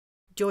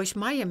Joyce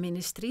Meyer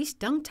Ministries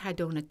dankt haar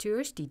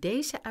donateurs die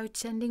deze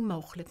uitzending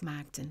mogelijk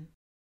maakten.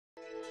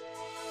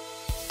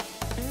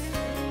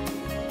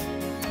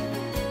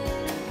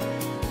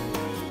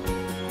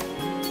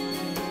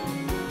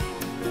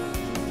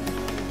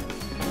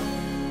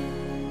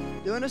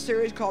 Doing a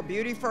series called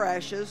Beauty for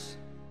Ashes.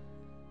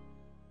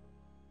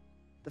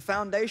 The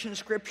foundation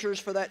scriptures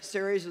for that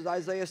series is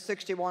Isaiah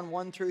 61,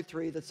 1 through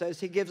 3, that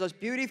says, He gives us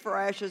beauty for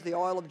ashes, the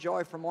oil of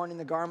joy for mourning,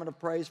 the garment of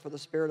praise for the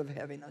spirit of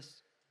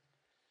heaviness.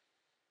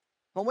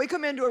 When we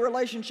come into a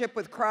relationship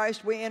with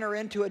Christ, we enter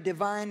into a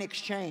divine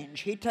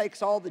exchange. He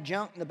takes all the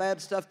junk and the bad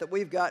stuff that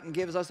we've got and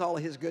gives us all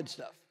of His good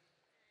stuff.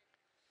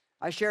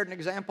 I shared an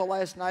example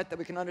last night that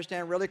we can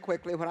understand really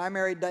quickly. When I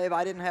married Dave,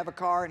 I didn't have a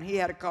car and he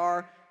had a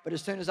car, but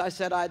as soon as I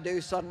said I do,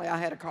 suddenly I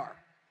had a car.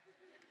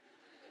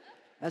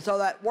 And so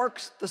that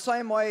works the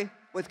same way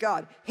with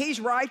God. He's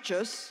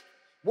righteous,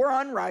 we're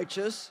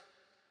unrighteous,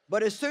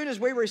 but as soon as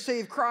we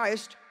receive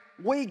Christ,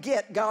 we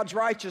get God's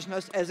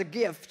righteousness as a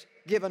gift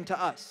given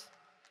to us.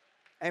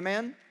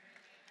 Amen?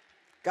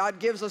 God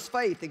gives us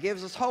faith, He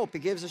gives us hope, He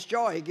gives us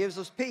joy, He gives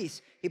us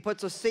peace. He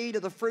puts a seed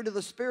of the fruit of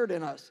the Spirit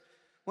in us.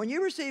 When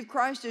you receive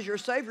Christ as your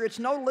Savior, it's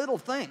no little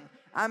thing.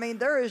 I mean,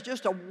 there is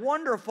just a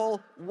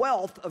wonderful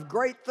wealth of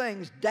great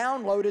things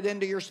downloaded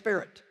into your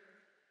spirit.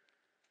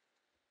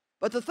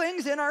 But the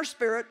things in our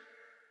spirit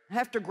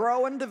have to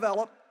grow and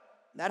develop.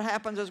 That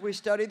happens as we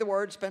study the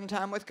Word, spend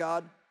time with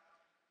God.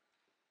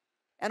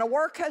 And a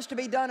work has to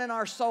be done in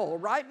our soul.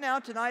 Right now,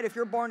 tonight, if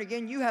you're born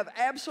again, you have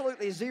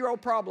absolutely zero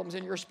problems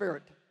in your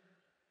spirit.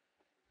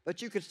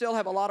 But you could still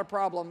have a lot of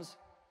problems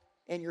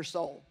in your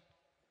soul.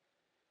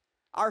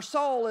 Our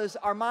soul is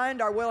our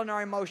mind, our will, and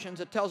our emotions.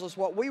 It tells us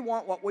what we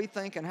want, what we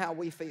think, and how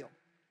we feel.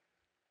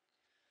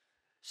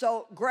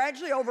 So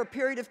gradually over a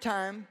period of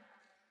time,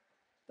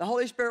 the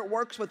Holy Spirit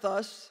works with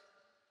us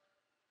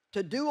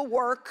to do a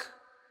work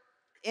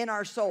in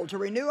our soul, to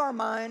renew our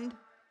mind,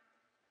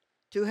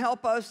 to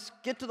help us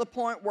get to the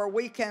point where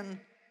we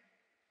can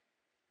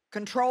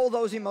control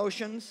those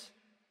emotions,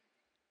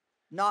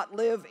 not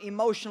live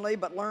emotionally,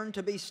 but learn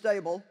to be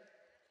stable.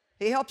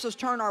 He helps us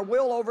turn our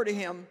will over to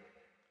Him,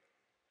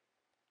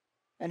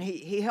 and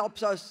He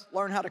helps us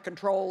learn how to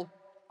control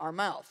our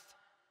mouth.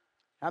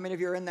 How many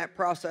of you are in that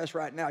process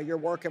right now? You're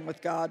working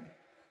with God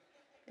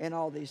in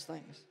all these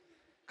things.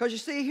 Because you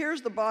see,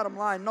 here's the bottom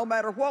line. No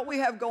matter what we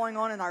have going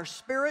on in our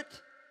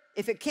spirit,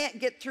 if it can't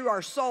get through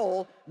our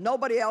soul,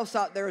 nobody else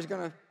out there is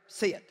going to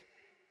see it.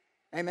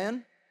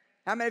 Amen?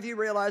 How many of you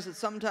realize that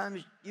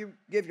sometimes you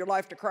give your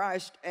life to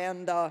Christ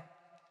and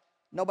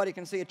nobody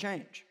can see a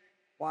change?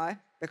 Why?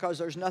 Because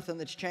there's nothing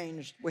that's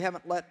changed. We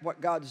haven't let what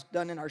God's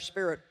done in our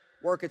spirit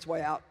work its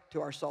way out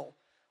to our soul.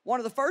 One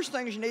of the first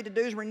things you need to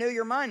do is renew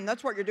your mind, and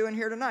that's what you're doing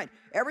here tonight.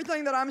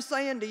 Everything that I'm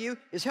saying to you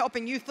is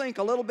helping you think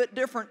a little bit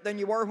different than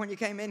you were when you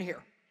came in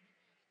here.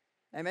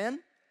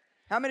 Amen?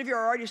 How many of you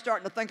are already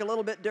starting to think a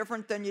little bit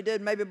different than you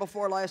did maybe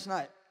before last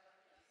night?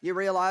 You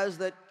realize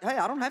that, hey,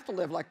 I don't have to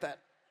live like that.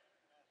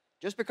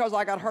 Just because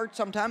I got hurt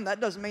sometime, that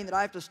doesn't mean that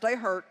I have to stay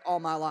hurt all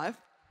my life.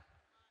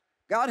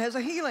 God has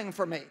a healing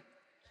for me,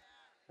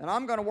 and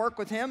I'm going to work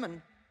with Him and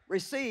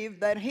receive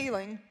that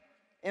healing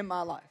in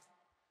my life.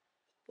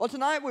 Well,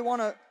 tonight we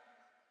want to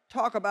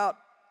talk about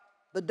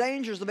the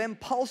dangers of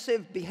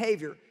impulsive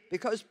behavior,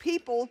 because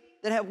people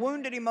that have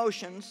wounded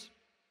emotions,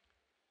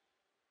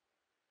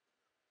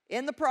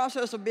 in the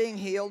process of being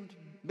healed,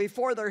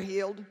 before they're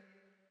healed,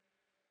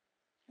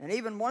 and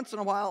even once in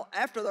a while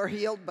after they're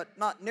healed, but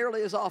not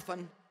nearly as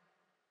often,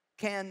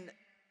 can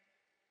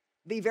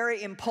be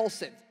very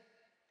impulsive.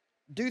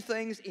 Do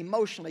things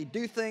emotionally,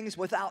 do things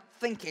without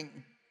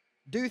thinking,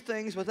 do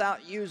things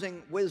without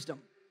using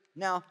wisdom.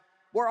 Now,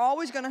 we're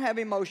always going to have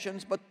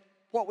emotions, but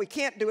what we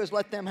can't do is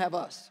let them have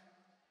us.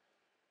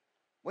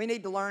 We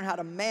need to learn how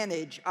to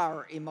manage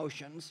our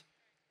emotions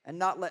and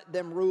not let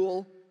them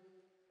rule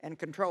and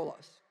control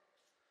us.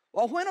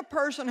 Well, when a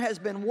person has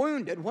been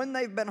wounded, when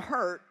they've been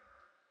hurt,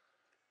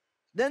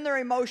 then their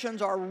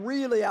emotions are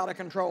really out of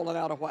control and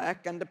out of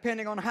whack, and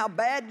depending on how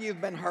bad you've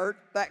been hurt,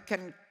 that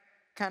can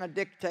kind of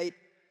dictate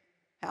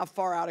how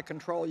far out of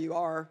control you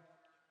are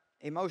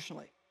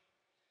emotionally.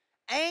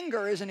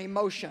 Anger is an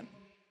emotion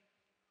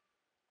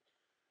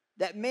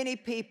that many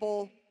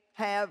people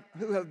have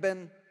who have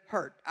been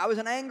hurt. I was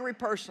an angry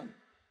person.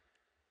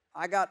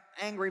 I got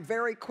angry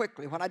very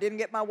quickly. When I didn't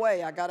get my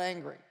way, I got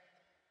angry.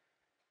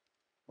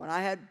 When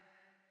I had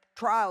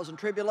trials and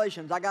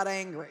tribulations, I got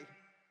angry.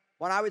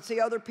 When I would see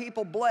other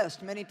people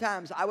blessed many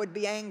times, I would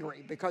be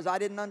angry because I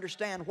didn't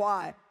understand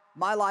why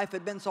my life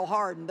had been so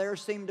hard and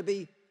theirs seemed to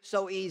be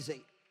so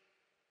easy.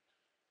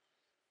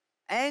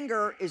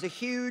 Anger is a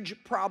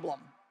huge problem.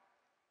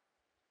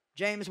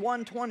 James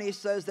 1:20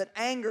 says that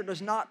anger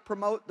does not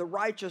promote the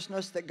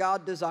righteousness that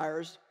God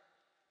desires,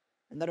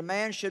 and that a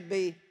man should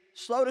be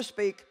slow to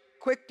speak,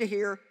 quick to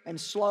hear, and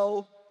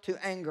slow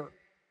to anger.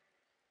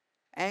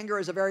 Anger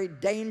is a very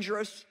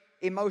dangerous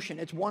emotion.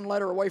 It's one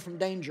letter away from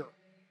danger.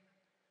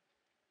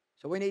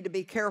 So we need to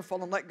be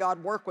careful and let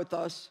God work with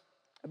us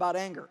about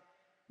anger.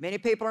 Many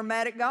people are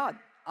mad at God.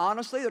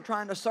 Honestly, they're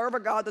trying to serve a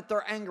God that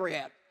they're angry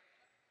at.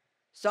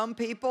 Some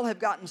people have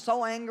gotten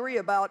so angry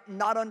about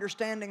not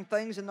understanding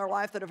things in their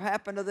life that have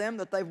happened to them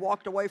that they've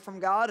walked away from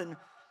God, and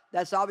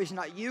that's obviously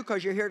not you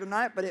because you're here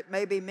tonight, but it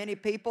may be many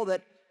people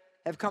that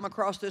have come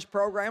across this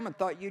program and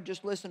thought you'd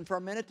just listen for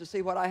a minute to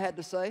see what I had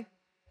to say.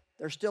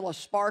 There's still a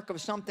spark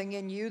of something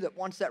in you that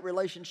wants that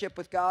relationship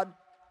with God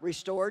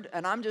restored,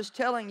 and I'm just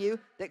telling you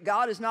that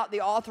God is not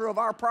the author of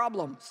our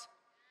problems.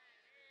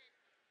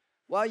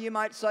 Well, you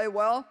might say,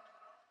 well,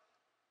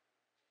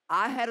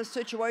 I had a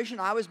situation,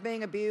 I was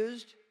being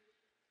abused,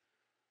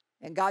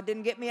 and God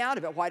didn't get me out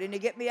of it. Why didn't He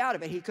get me out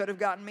of it? He could have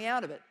gotten me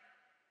out of it.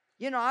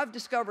 You know, I've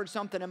discovered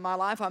something in my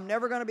life. I'm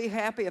never going to be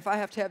happy if I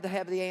have to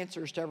have the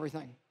answers to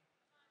everything.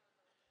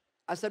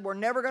 I said, we're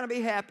never going to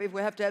be happy if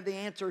we have to have the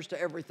answers to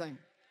everything.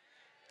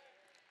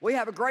 We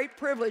have a great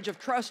privilege of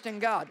trusting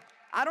God.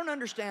 I don't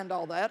understand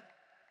all that.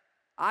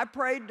 I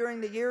prayed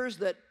during the years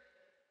that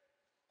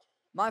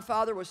my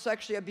father was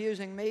sexually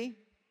abusing me.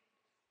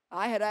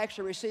 I had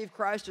actually received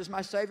Christ as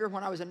my Savior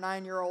when I was a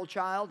 9-year-old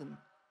child, and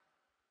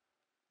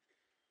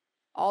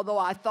although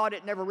I thought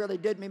it never really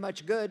did me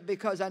much good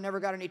because I never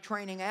got any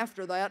training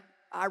after that,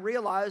 I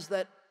realized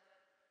that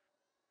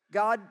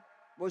God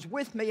was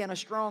with me in a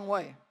strong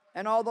way.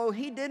 And although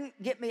He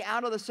didn't get me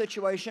out of the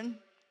situation,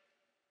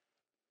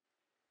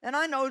 and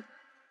I know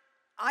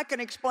I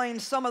can explain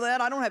some of that.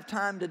 I don't have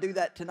time to do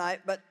that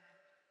tonight, but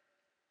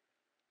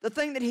the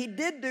thing that He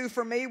did do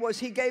for me was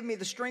He gave me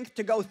the strength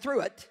to go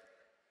through it.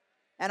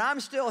 And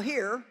I'm still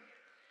here,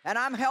 and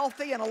I'm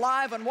healthy and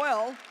alive and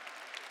well.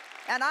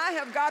 And I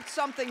have got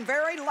something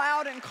very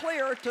loud and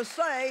clear to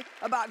say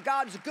about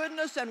God's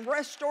goodness and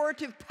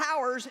restorative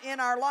powers in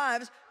our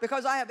lives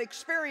because I have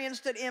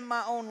experienced it in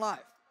my own life.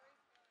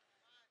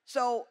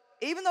 So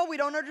even though we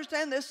don't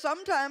understand this,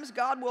 sometimes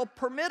God will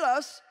permit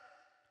us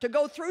to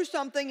go through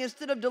something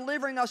instead of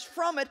delivering us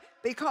from it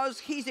because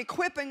He's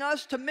equipping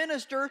us to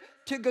minister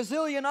to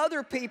gazillion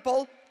other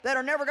people that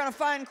are never going to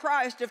find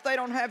Christ if they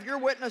don't have your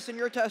witness and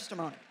your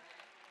testimony.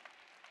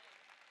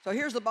 So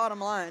here's the bottom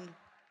line.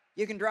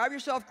 You can drive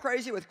yourself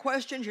crazy with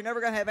questions you're never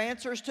going to have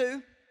answers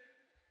to,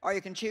 or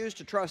you can choose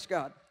to trust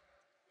God.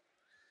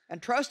 And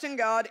trusting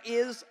God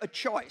is a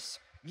choice.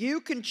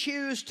 You can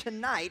choose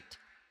tonight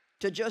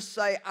to just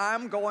say,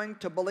 I'm going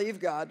to believe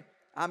God,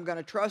 I'm going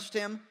to trust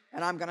Him,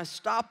 and I'm going to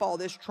stop all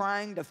this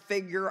trying to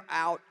figure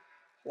out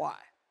why.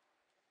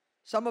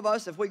 Some of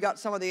us, if we got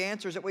some of the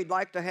answers that we'd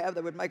like to have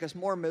that would make us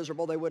more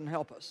miserable, they wouldn't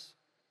help us.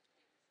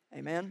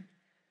 Amen?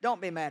 Don't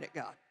be mad at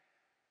God.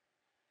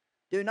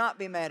 Do not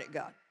be mad at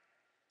God.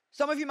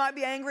 Some of you might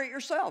be angry at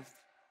yourself.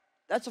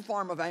 That's a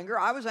form of anger.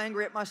 I was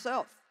angry at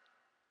myself.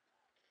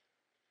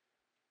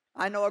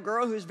 I know a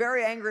girl who's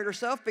very angry at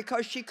herself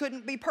because she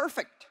couldn't be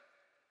perfect.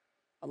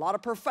 A lot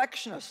of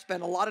perfectionists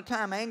spend a lot of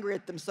time angry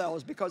at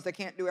themselves because they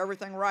can't do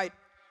everything right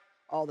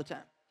all the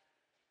time.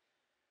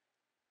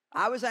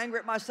 I was angry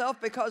at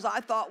myself because I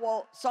thought,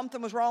 well, something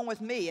was wrong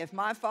with me. If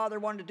my father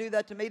wanted to do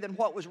that to me, then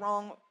what was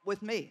wrong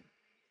with me?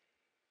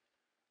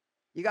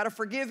 You got to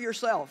forgive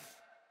yourself.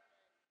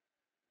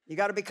 You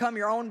got to become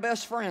your own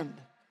best friend.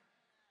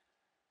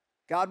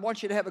 God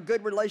wants you to have a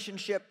good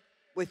relationship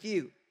with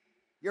you.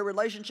 Your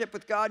relationship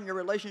with God and your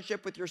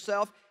relationship with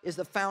yourself is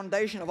the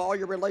foundation of all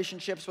your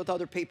relationships with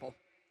other people.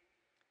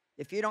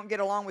 If you don't get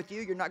along with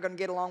you, you're not going to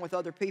get along with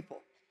other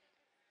people.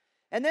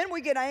 And then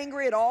we get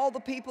angry at all the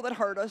people that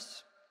hurt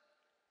us.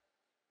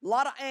 A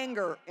lot of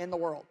anger in the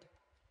world.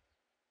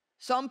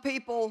 Some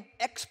people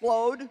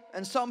explode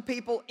and some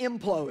people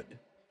implode.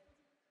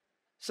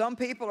 Some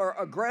people are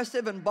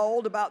aggressive and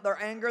bold about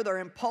their anger. They're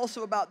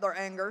impulsive about their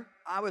anger.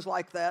 I was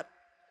like that.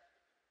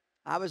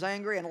 I was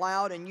angry and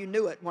loud, and you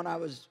knew it when I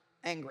was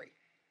angry.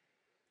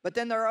 But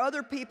then there are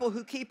other people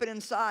who keep it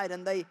inside,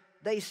 and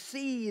they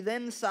seethe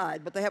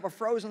inside, but they have a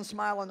frozen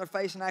smile on their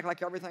face and act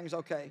like everything's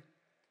okay.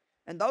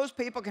 And those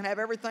people can have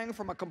everything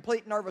from a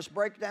complete nervous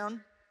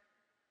breakdown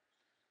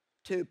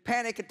to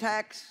panic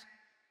attacks,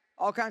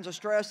 all kinds of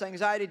stress,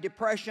 anxiety,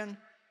 depression,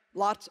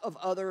 lots of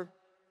other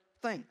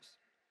things.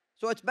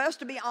 So it's best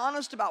to be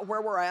honest about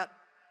where we're at.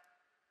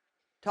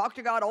 Talk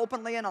to God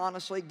openly and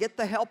honestly. Get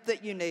the help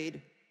that you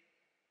need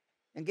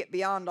and get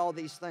beyond all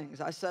these things.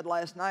 I said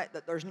last night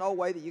that there's no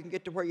way that you can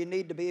get to where you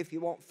need to be if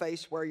you won't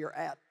face where you're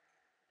at.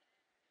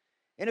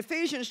 In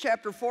Ephesians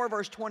chapter 4,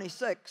 verse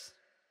 26,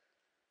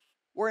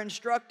 we're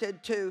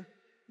instructed to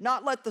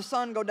not let the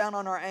sun go down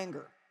on our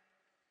anger.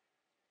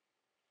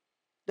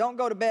 Don't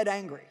go to bed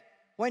angry.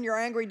 When you're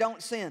angry,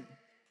 don't sin.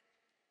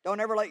 Don't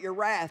ever let your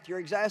wrath, your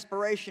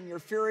exasperation, your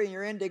fury, and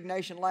your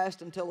indignation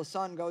last until the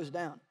sun goes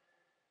down.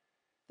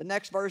 The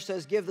next verse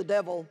says, give the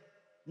devil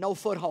no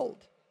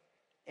foothold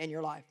in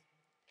your life.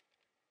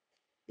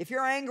 If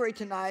you're angry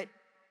tonight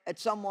at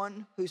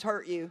someone who's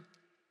hurt you,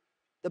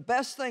 the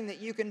best thing that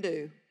you can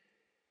do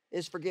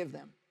is forgive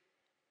them.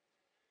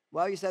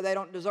 Well, you say they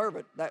don't deserve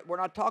it. We're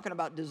not talking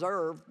about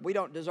deserve. We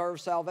don't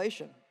deserve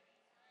salvation.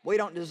 We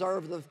don't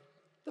deserve the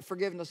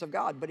forgiveness of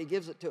God, but He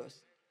gives it to us.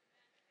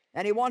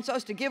 And He wants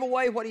us to give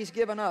away what He's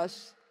given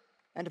us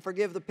and to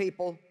forgive the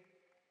people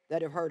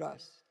that have hurt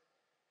us.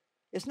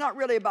 It's not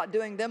really about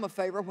doing them a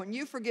favor. When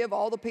you forgive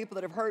all the people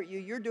that have hurt you,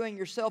 you're doing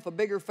yourself a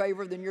bigger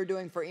favor than you're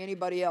doing for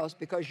anybody else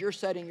because you're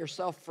setting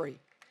yourself free.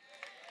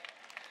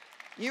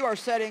 You are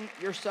setting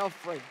yourself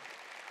free.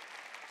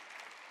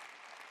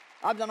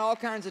 I've done all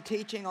kinds of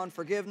teaching on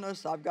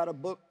forgiveness. I've got a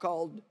book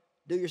called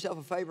Do Yourself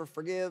a Favor,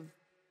 Forgive.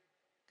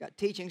 Got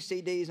teaching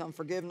CDs on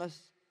forgiveness.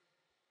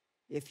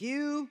 If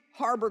you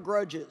harbor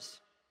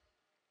grudges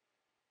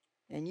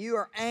and you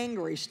are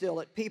angry still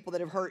at people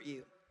that have hurt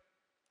you,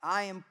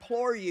 I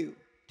implore you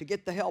to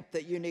get the help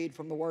that you need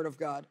from the Word of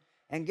God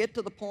and get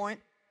to the point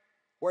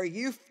where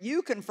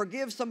you can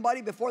forgive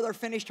somebody before they're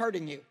finished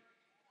hurting you,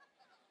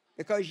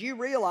 because you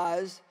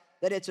realize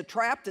that it's a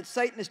trap that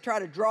Satan is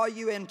trying to draw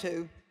you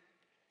into,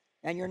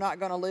 and you're not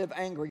going to live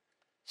angry.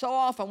 So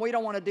often we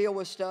don't want to deal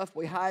with stuff.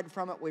 We hide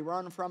from it. We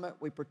run from it.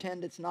 We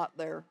pretend it's not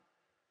there.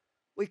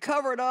 We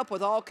cover it up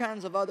with all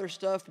kinds of other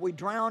stuff. We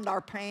drown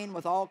our pain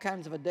with all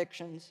kinds of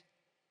addictions.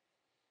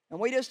 And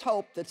we just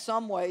hope that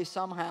some way,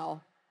 somehow,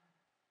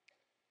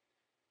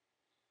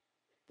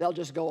 they'll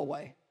just go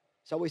away.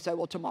 So we say,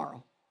 well,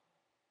 tomorrow,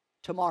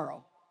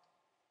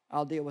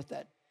 I'll deal with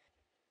that.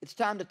 It's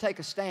time to take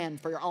a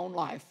stand for your own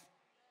life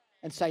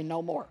and say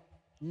no more.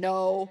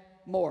 No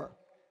more.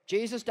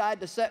 Jesus died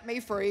to set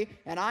me free,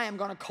 and I am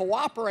going to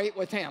cooperate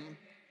with him.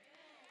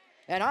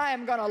 And I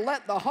am going to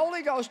let the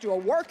Holy Ghost do a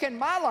work in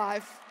my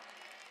life.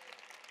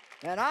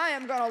 And I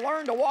am going to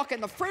learn to walk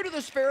in the fruit of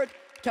the Spirit,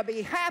 to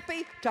be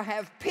happy, to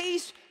have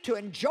peace, to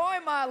enjoy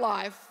my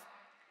life,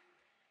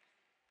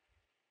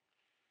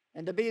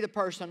 and to be the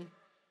person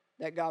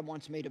that God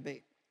wants me to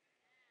be.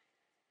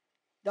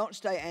 Don't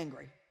stay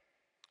angry.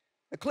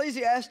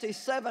 Ecclesiastes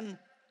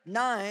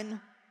 7:9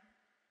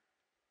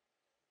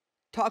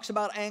 talks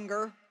about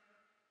anger.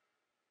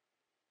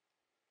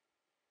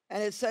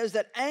 And it says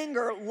that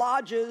anger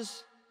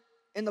lodges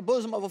in the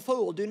bosom of a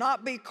fool. Do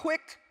not be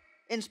quick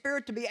in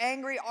spirit to be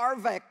angry or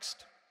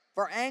vexed,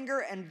 for anger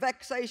and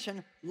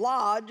vexation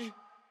lodge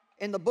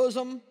in the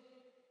bosom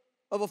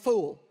of a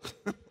fool.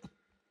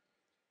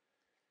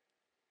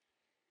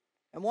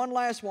 And one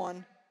last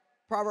one,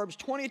 Proverbs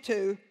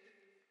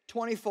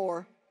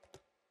 22:24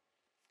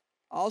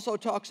 also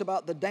talks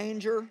about the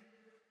danger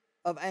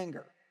of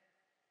anger.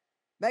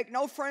 Make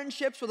no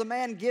friendships with a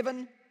man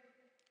given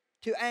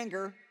to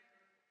anger,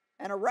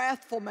 and a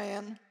wrathful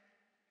man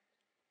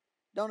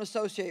don't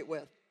associate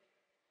with.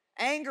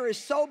 Anger is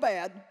so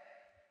bad,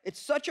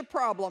 it's such a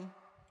problem,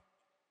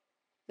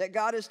 that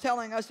God is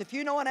telling us, if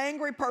you know an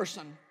angry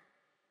person,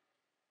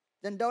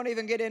 then don't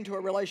even get into a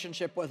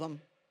relationship with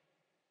them,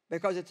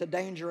 because it's a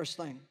dangerous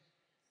thing.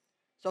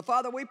 So,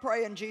 Father, we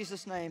pray in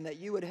Jesus' name that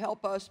you would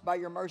help us by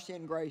your mercy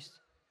and grace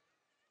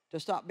to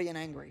stop being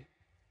angry.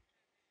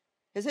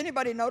 Has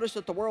anybody noticed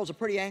that the world's a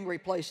pretty angry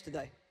place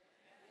today?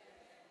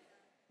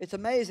 It's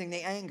amazing,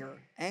 the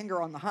anger.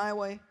 Anger on the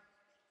highway,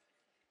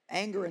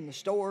 anger in the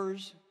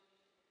stores.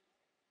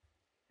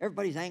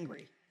 Everybody's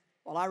angry.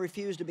 Well, I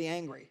refuse to be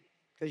angry,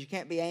 because you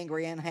can't be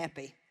angry and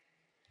happy.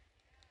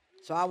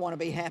 So I want to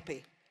be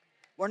happy.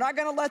 We're not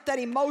going to let that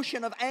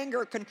emotion of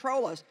anger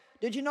control us.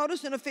 Did you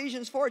notice in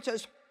Ephesians 4 it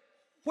says,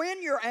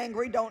 when you're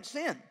angry, don't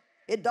sin.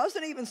 It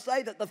doesn't even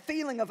say that the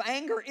feeling of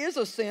anger is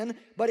a sin,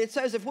 but it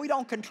says if we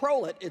don't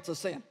control it, it's a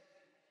sin.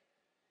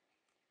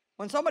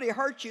 When somebody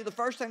hurts you, the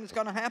first thing that's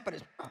going to happen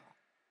is,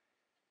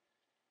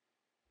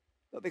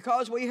 but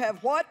because we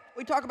have what?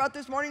 We talked about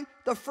this morning,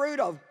 the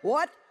fruit of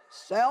what?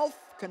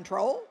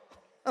 Self-control.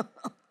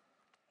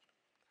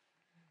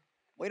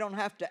 We don't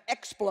have to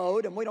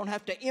explode and we don't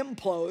have to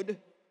implode.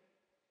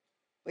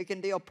 We can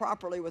deal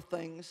properly with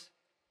things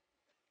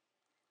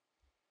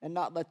and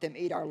not let them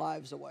eat our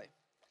lives away.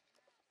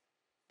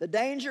 The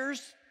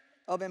dangers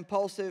of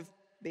impulsive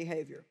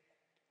behavior.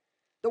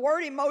 The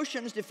word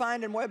emotions,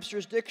 defined in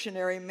Webster's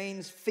dictionary,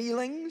 means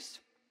feelings,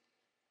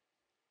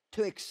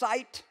 to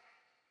excite,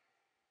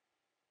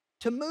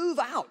 to move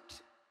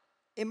out.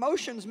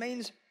 Emotions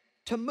means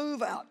to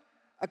move out.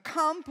 A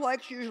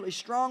complex, usually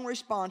strong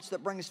response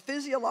that brings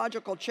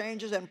physiological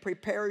changes and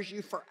prepares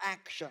you for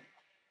action.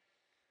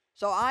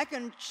 So I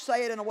can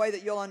say it in a way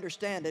that you'll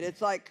understand it.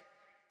 It's like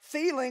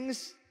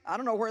feelings, I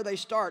don't know where they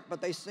start,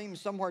 but they seem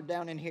somewhere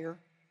down in here.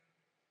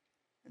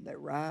 And they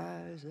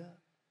rise up.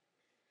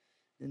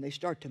 Then they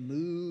start to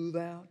move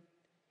out.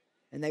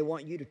 And they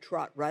want you to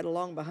trot right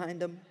along behind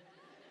them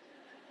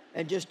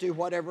and just do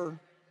whatever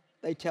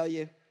they tell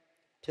you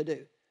to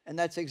do. And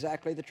that's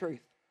exactly the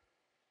truth.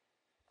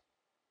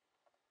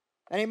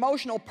 An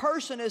emotional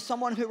person is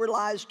someone who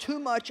relies too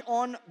much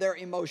on their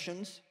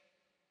emotions.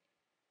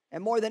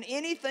 And more than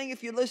anything,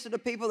 if you listen to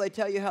people, they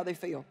tell you how they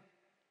feel.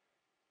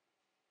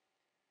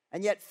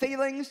 And yet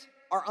feelings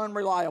are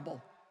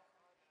unreliable.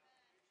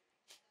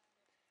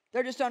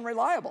 They're just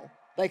unreliable.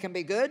 They can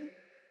be good.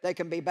 They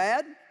can be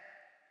bad.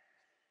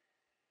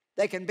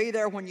 They can be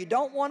there when you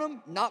don't want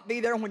them, not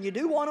be there when you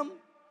do want them.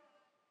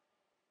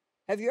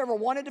 Have you ever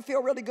wanted to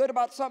feel really good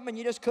about something and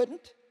you just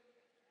couldn't?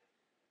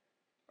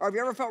 Or have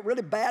you ever felt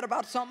really bad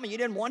about something and you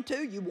didn't want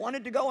to? You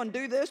wanted to go and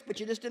do this, but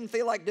you just didn't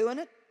feel like doing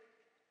it?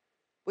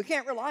 We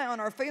can't rely on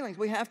our feelings.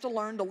 We have to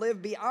learn to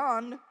live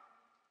beyond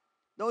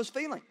those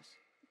feelings.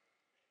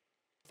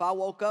 If I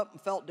woke up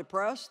and felt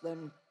depressed,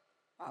 then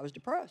I was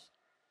depressed.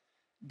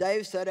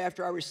 Dave said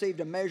after I received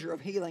a measure of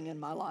healing in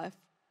my life,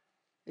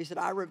 he said,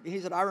 I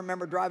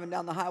remember driving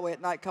down the highway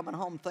at night coming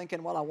home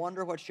thinking, well, I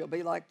wonder what she'll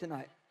be like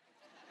tonight.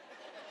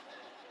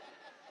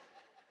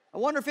 I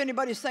wonder if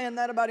anybody's saying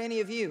that about any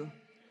of you.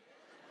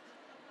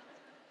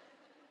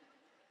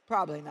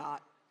 Probably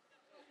not.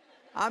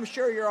 I'm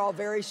sure you're all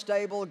very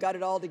stable, got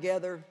it all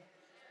together.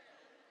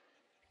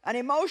 An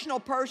emotional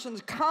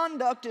person's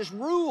conduct is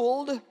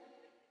ruled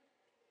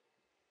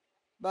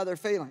by their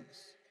feelings.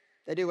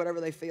 They do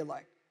whatever they feel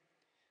like.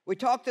 We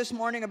talked this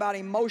morning about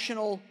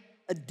emotional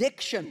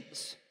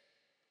addictions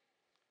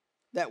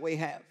that we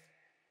have.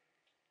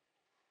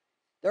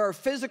 There are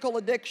physical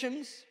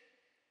addictions,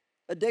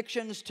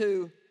 addictions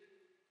to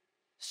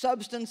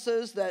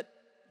substances that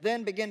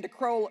then begin to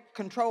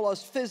control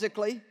us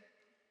physically.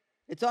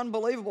 It's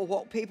unbelievable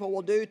what people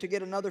will do to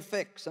get another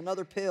fix,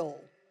 another pill,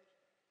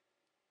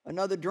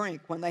 another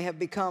drink when they have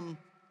become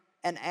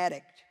an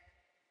addict.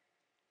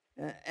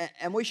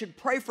 And we should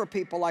pray for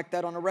people like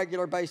that on a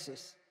regular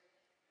basis.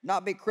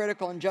 Not be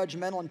critical and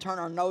judgmental and turn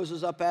our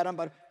noses up at them,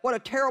 but what a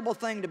terrible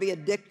thing to be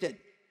addicted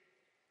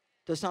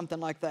to something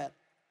like that.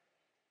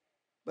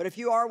 But if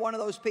you are one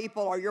of those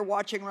people, or you're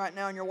watching right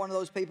now and you're one of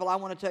those people, I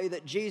want to tell you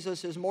that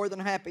Jesus is more than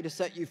happy to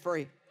set you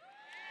free.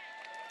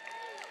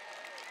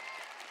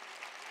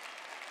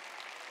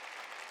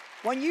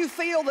 When you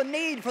feel the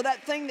need for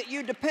that thing that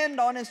you depend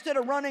on, instead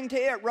of running to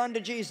it, run to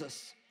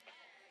Jesus.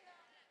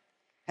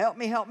 Help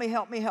me, help me,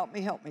 help me, help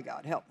me, help me,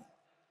 God, help me.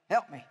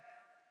 Help me.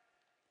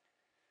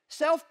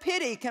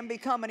 Self-pity can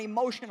become an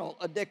emotional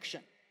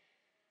addiction.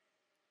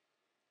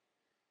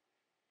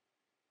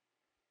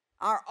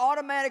 Our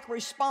automatic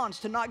response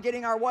to not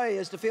getting our way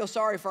is to feel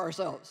sorry for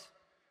ourselves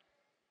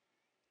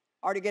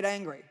or to get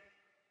angry.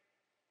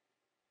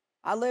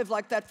 I lived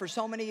like that for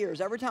so many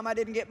years. Every time I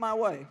didn't get my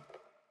way,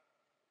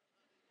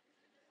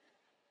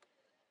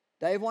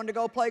 Dave wanted to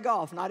go play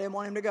golf, and I didn't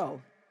want him to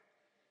go.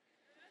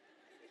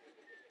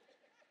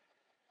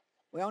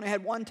 We only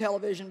had one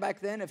television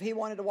back then. If he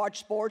wanted to watch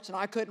sports and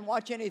I couldn't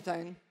watch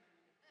anything,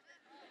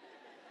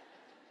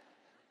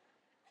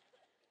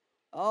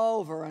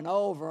 over and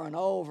over and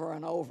over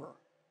and over.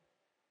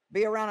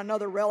 Be around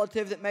another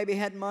relative that maybe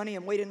had money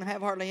and we didn't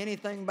have hardly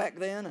anything back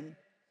then. And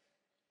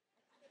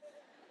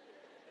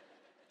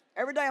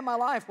every day of my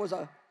life was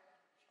a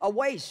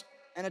waste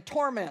and a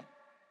torment,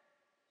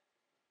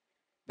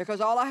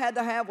 because all I had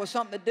to have was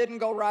something that didn't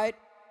go right,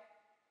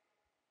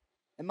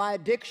 and my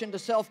addiction to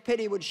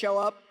self-pity would show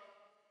up.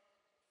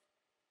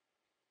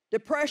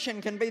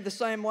 Depression can be the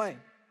same way.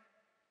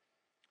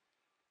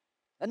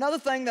 Another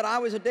thing that I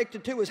was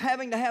addicted to was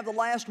having to have the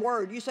last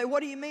word. You say,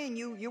 what do you mean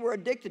you were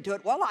addicted to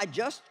it? Well, I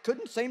just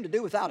couldn't seem to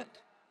do without it.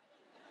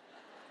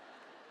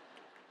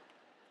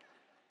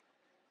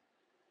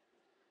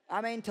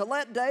 I mean, to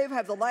let Dave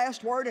have the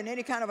last word in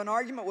any kind of an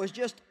argument was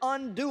just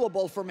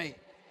undoable for me.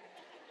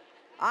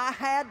 I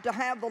had to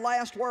have the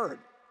last word.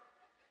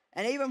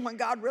 And even when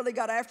God really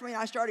got after me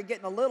and I started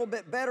getting a little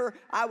bit better,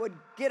 I would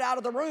get out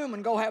of the room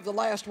and go have the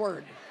last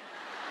word.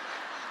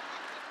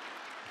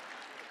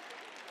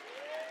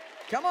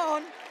 Come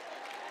on.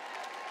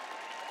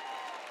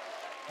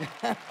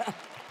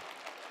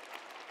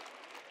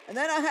 And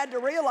then I had to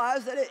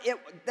realize that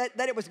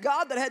it was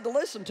God that had to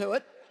listen to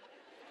it.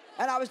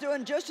 And I was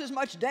doing just as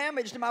much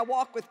damage to my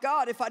walk with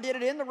God if I did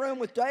it in the room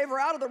with Dave or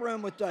out of the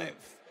room with Dave.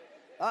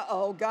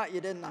 Uh-oh, got you,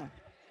 didn't I?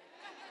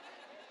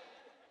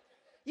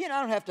 You know,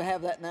 I don't have to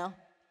have that now.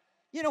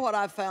 You know what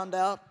I've found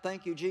out?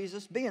 Thank you,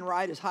 Jesus. Being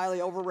right is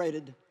highly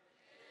overrated.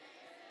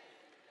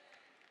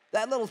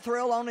 That little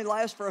thrill only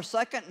lasts for a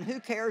second, and who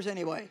cares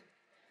anyway?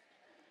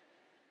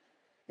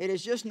 It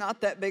is just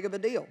not that big of a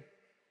deal.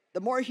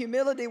 The more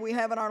humility we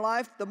have in our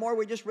life, the more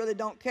we just really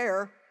don't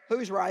care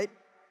who's right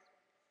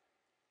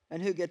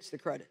and who gets the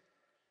credit.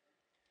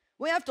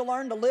 We have to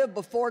learn to live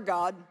before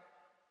God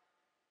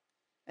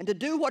and to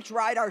do what's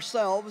right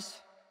ourselves,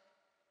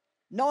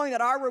 knowing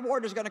that our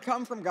reward is going to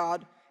come from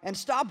God, and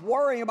stop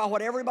worrying about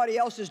what everybody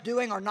else is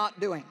doing or not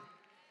doing.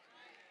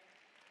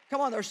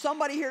 Come on, there's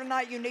somebody here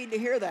tonight, you need to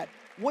hear that.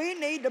 We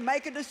need to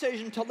make a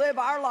decision to live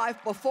our life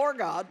before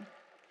God.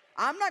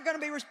 I'm not going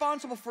to be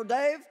responsible for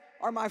Dave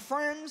or my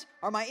friends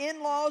or my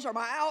in-laws or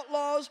my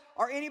outlaws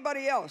or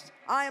anybody else.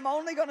 I am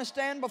only going to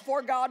stand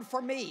before God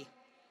for me.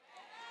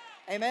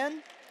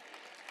 Amen?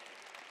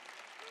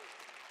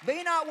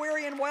 Be not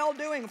weary in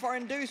well-doing, for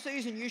in due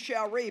season you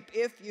shall reap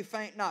if you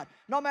faint not.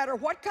 No matter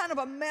what kind of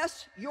a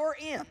mess you're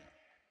in,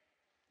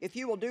 if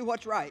you will do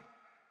what's right,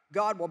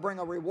 God will bring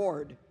a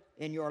reward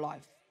in your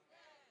life.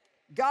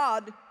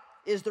 God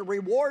is the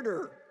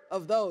rewarder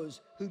of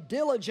those who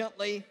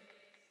diligently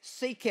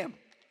seek Him.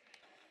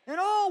 And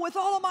with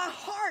all of my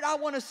heart, I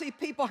want to see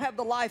people have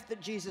the life that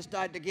Jesus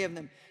died to give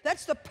them.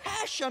 That's the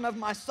passion of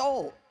my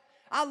soul.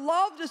 I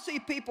love to see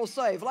people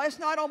saved. Last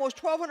night,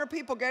 almost 1,200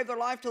 people gave their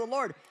life to the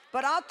Lord.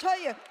 But I'll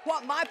tell you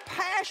what my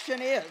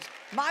passion is.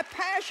 My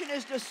passion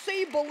is to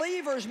see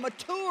believers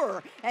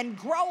mature and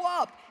grow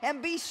up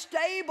and be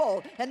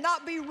stable and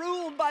not be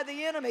ruled by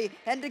the enemy,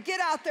 and to get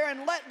out there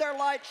and let their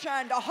light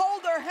shine, to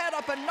hold their head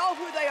up and know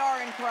who they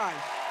are in Christ.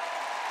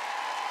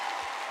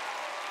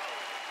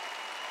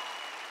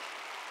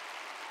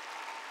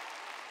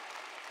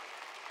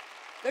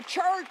 The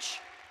church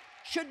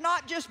should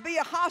not just be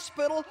a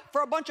hospital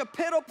for a bunch of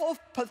pitiful,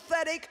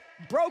 pathetic,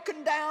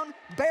 broken down,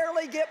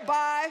 barely get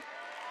by.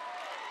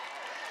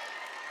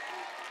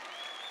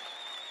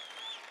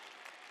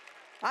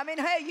 I mean,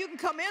 hey, you can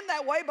come in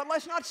that way, but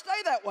let's not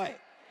stay that way.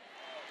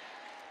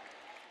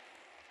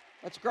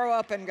 Let's grow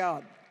up in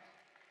God.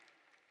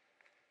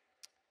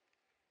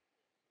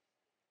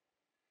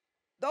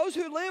 Those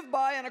who live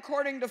by and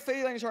according to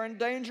feelings are in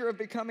danger of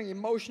becoming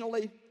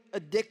emotionally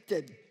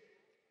addicted.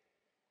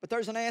 But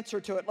there's an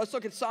answer to it. Let's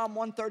look at Psalm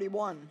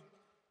 131.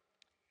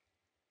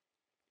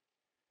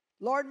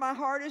 Lord, my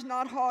heart is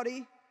not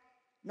haughty,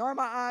 nor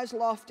my eyes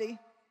lofty.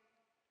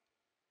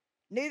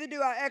 Neither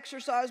do I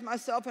exercise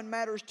myself in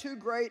matters too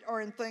great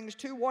or in things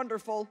too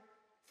wonderful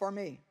for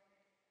me.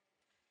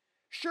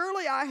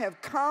 Surely I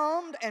have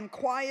calmed and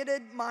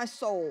quieted my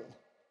soul.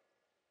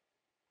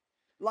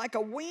 Like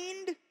a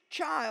weaned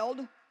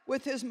child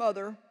with his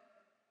mother,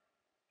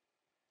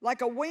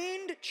 like a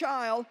weaned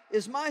child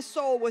is my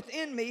soul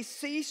within me,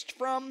 ceased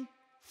from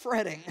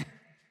fretting.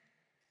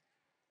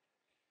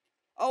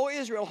 O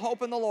Israel,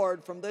 hope in the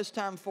Lord from this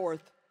time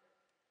forth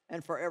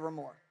and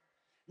forevermore.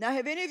 Now,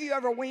 have any of you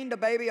ever weaned a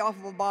baby off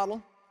of a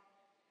bottle?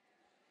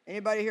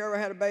 Anybody here ever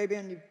had a baby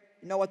and you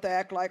know what they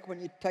act like when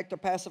you take their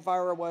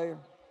pacifier away or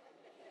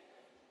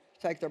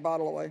take their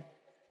bottle away?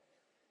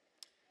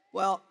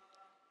 Well,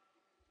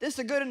 this is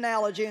a good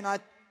analogy, and I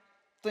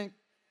think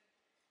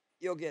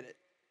you'll get it.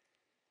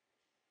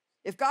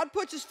 If God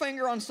puts his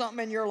finger on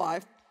something in your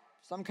life,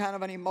 some kind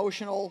of an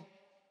emotional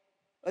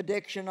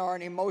addiction or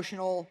an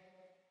emotional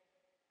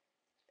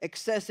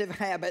excessive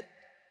habit,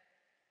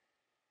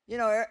 you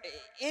know,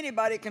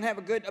 anybody can have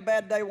a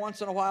bad day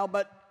once in a while,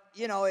 but,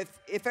 you know,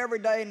 if every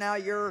day now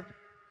you're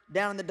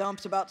down in the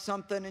dumps about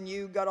something and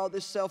you got all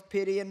this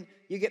self-pity and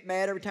you get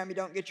mad every time you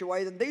don't get your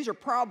way, then these are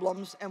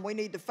problems, and we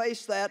need to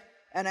face that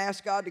and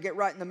ask God to get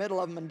right in the middle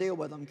of them and deal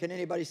with them. Can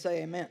anybody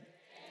say amen?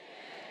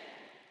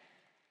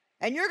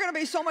 And you're going to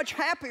be so much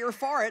happier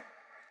for it.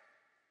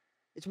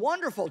 It's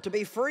wonderful to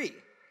be free.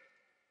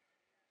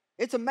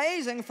 It's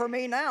amazing for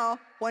me now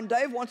when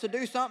Dave wants to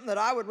do something that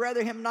I would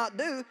rather him not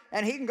do,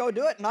 and he can go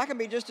do it, and I can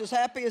be just as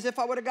happy as if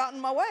I would have gotten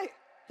my way.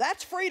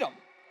 That's freedom.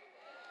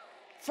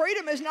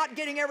 Freedom is not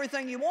getting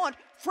everything you want.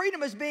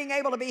 Freedom is being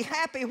able to be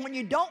happy when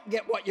you don't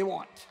get what you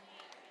want.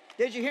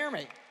 Did you hear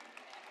me?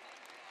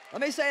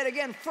 Let me say it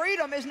again.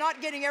 Freedom is not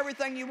getting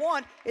everything you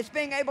want. It's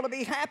being able to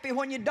be happy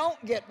when you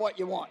don't get what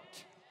you want.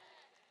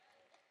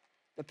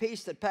 The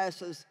peace that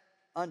passes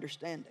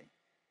understanding.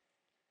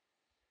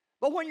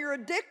 But when you're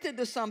addicted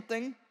to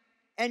something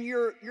and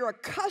you're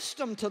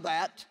accustomed to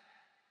that,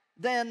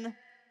 then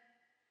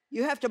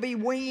you have to be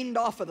weaned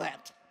off of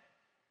that.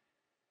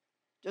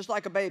 Just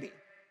like a baby.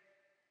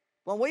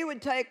 When we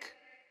would take,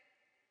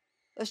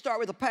 let's start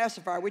with the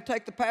pacifier. We'd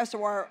take the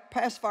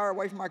pacifier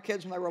away from our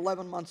kids when they were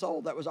 11 months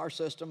old. That was our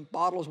system.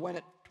 Bottles went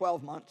at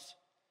 12 months.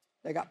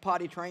 They got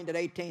potty trained at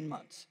 18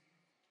 months.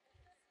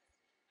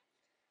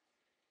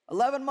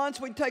 11 months,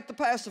 we'd take the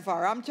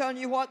pacifier. I'm telling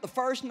you what, the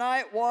first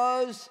night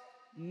was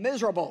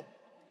miserable.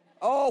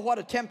 Oh, what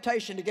a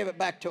temptation to give it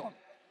back to them.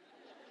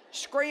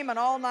 Screaming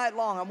all night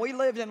long. And we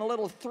lived in a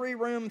little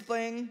three-room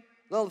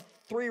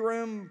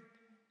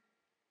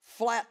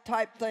flat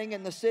type thing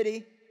in the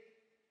city.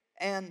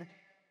 And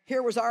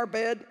here was our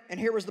bed, and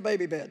here was the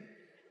baby bed.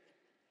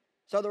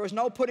 So there was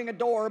no putting a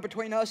door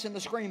between us and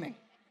the screaming.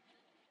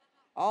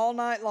 All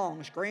night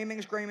long,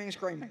 screaming, screaming,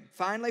 screaming.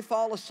 Finally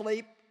fall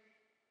asleep.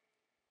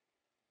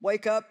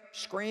 Wake up,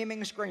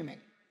 screaming, screaming.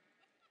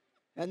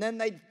 And then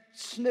they'd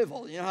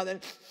snivel. You know how they...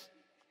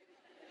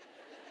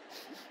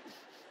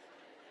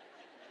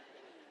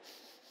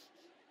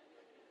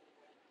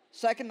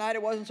 Second night,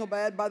 it wasn't so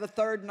bad. By the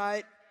third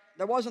night,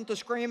 there wasn't the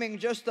screaming,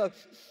 just the...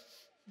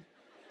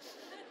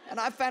 And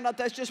I found out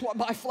that's just what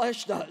my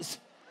flesh does.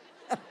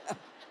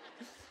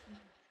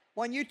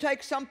 When you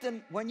take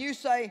something, when you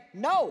say,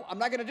 no, I'm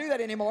not going to do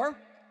that anymore.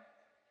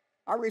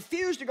 I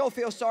refuse to go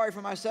feel sorry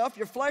for myself.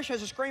 Your flesh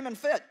has a screaming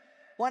fit.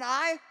 When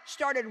I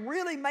started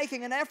really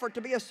making an effort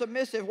to be a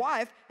submissive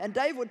wife, and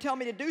Dave would tell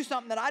me to do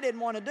something that I didn't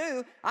want to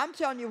do, I'm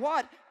telling you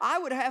what, I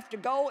would have to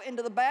go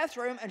into the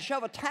bathroom and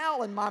shove a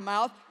towel in my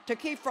mouth to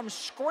keep from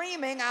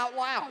screaming out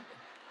loud.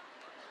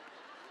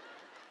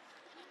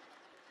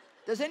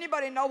 Does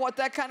anybody know what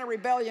that kind of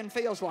rebellion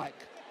feels like?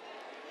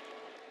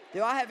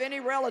 Do I have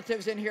any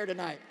relatives in here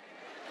tonight?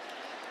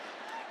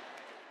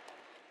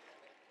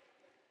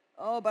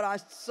 Oh, but I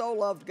so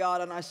loved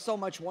God, and I so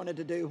much wanted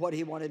to do what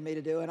he wanted me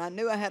to do. And I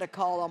knew I had a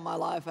call on my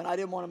life, and I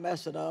didn't want to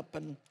mess it up.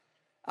 And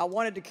I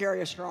wanted to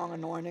carry a strong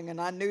anointing, and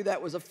I knew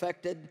that was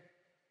affected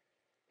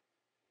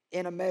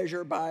in a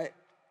measure by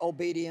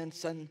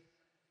obedience, and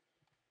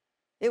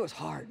it was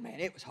hard, man.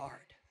 It was hard.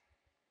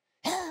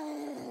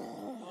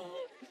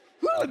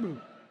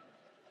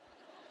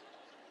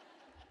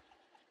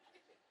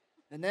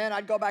 And then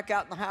I'd go back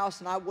out in the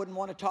house, and I wouldn't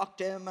want to talk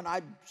to him, and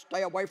I'd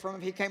stay away from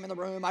him. If he came in the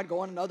room, I'd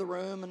go in another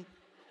room, and,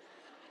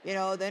 you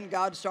know, then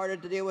God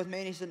started to deal with me,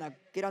 and he said, now,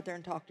 get out there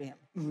and talk to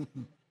him.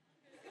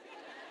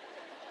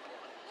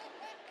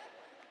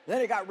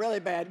 Then it got really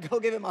bad. Go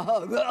give him a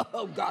hug.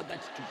 Oh, God,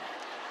 that's too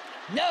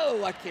bad.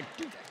 No, I can't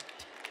do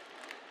that.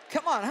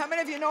 Come on, how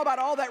many of you know about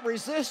all that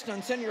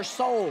resistance in your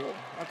soul,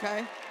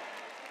 okay?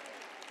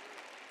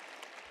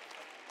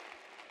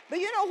 But,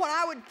 you know, when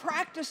I would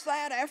practice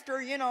that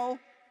after, you know,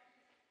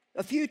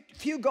 a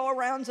few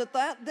go-arounds at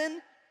that,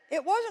 then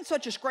it wasn't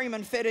such a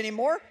screaming fit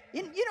anymore.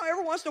 You know,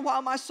 every once in a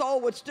while, my soul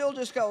would still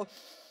just go,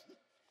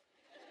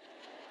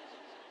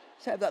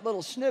 just have that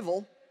little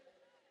snivel,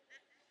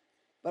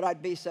 but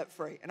I'd be set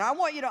free. And I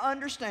want you to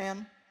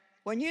understand,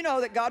 when you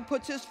know that God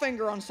puts his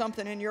finger on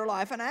something in your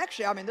life, and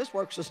actually, I mean, this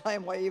works the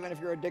same way even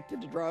if you're addicted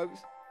to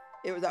drugs.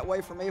 It was that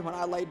way for me when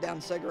I laid down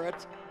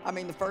cigarettes. I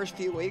mean, the first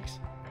week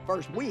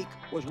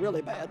was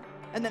really bad.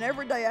 And then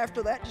every day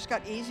after that just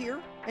got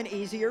easier and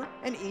easier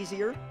and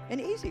easier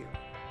and easier.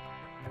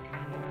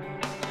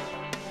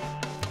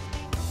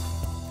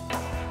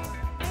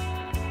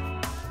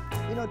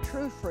 You know,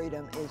 true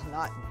freedom is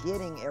not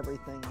getting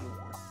everything you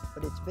want,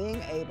 but it's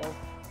being able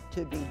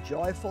to be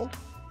joyful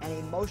and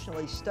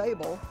emotionally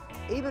stable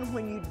even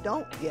when you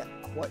don't get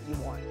what you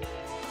want.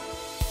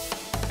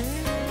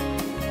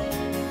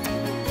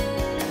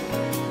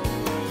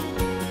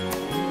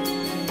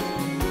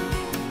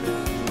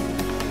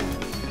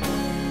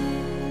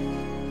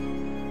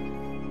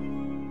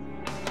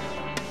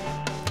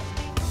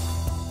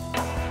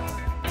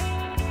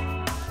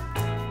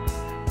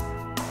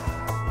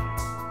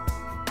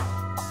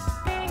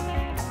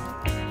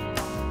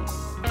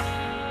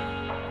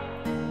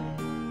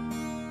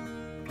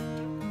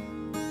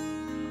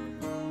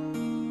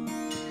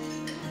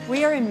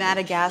 We are in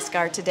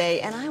Madagascar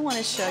today, and I want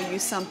to show you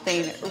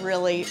something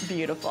really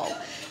beautiful.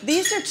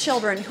 These are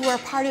children who are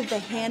part of the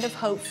Hand of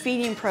Hope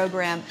feeding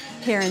program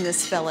here in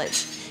this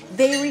village.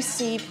 They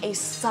receive a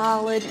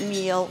solid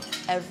meal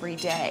every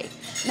day.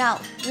 Now,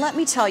 let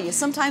me tell you,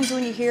 sometimes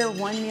when you hear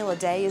one meal a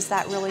day, is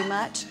that really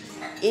much?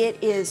 It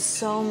is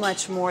so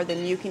much more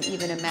than you can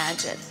even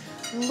imagine.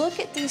 Look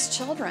at these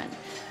children.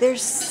 They're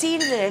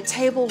seated at a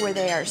table where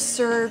they are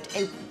served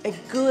a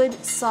good,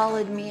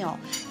 solid meal.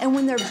 And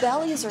when their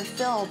bellies are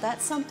filled,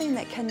 that's something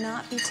that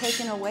cannot be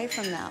taken away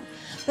from them.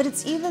 But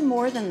it's even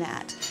more than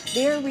that.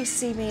 They're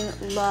receiving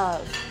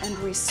love and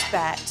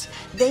respect.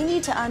 They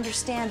need to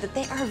understand that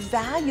they are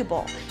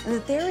valuable and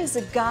that there is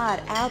a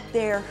God out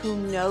there who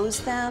knows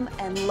them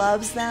and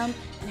loves them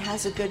and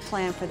has a good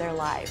plan for their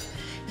life.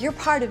 You're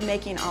part of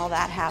making all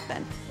that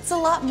happen. It's a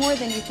lot more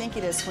than you think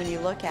it is when you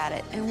look at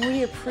it, and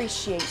we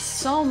appreciate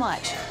so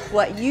much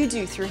what you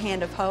do through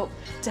Hand of Hope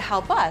to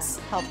help us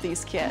help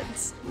these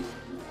kids.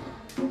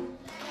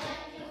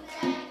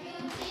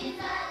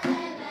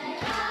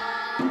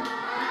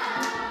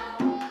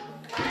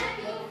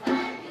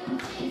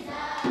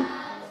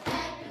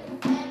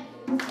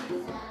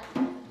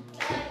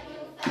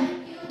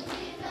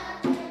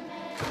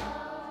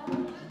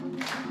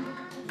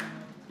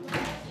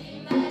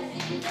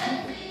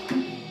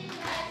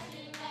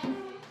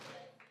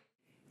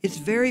 It's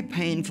very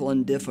painful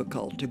and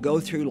difficult to go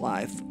through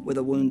life with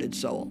a wounded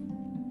soul.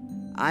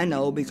 I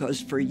know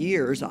because for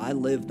years I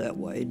lived that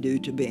way due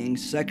to being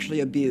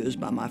sexually abused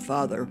by my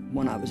father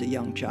when I was a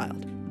young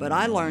child. But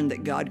I learned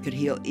that God could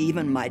heal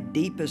even my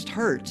deepest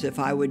hurts if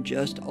I would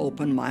just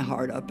open my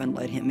heart up and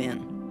let him in.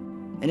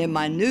 And in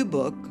my new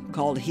book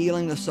called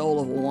Healing the Soul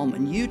of a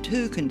Woman, you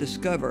too can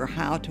discover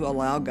how to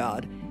allow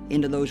God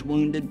into those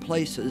wounded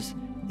places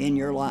in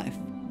your life.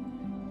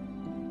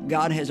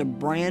 God has a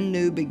brand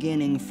new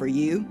beginning for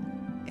you,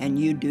 and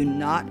you do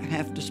not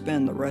have to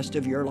spend the rest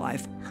of your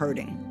life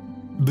hurting.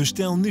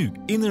 Bestel nu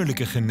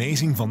Innerlijke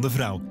Genezing van de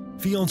Vrouw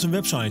via onze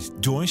website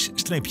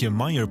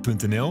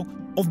joyce-meyer.nl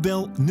of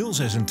bel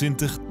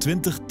 026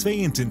 20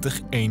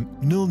 22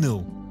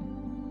 100.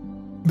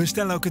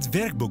 Bestel ook het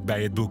werkboek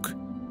bij het boek.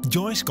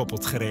 Joyce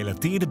koppelt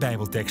gerelateerde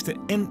Bijbelteksten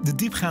en de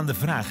diepgaande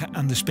vragen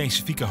aan de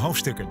specifieke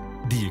hoofdstukken,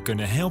 die je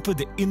kunnen helpen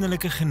de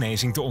innerlijke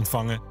genezing te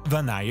ontvangen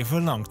waarnaar je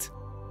verlangt.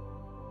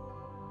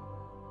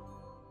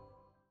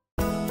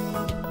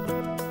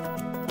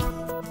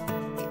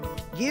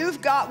 You've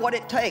got what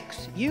it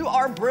takes. You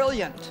are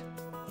brilliant.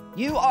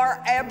 You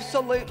are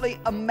absolutely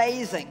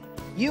amazing.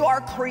 You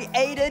are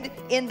created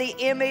in the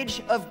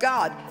image of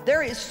God.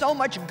 There is so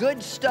much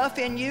good stuff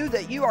in you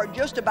that you are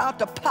just about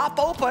to pop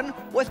open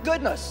with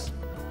goodness.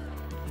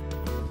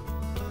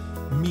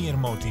 Meer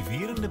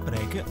motiverende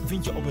preken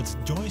vind je op het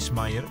Joyce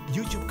Meyer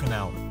YouTube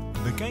kanaal.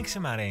 Bekijk ze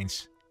maar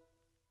eens.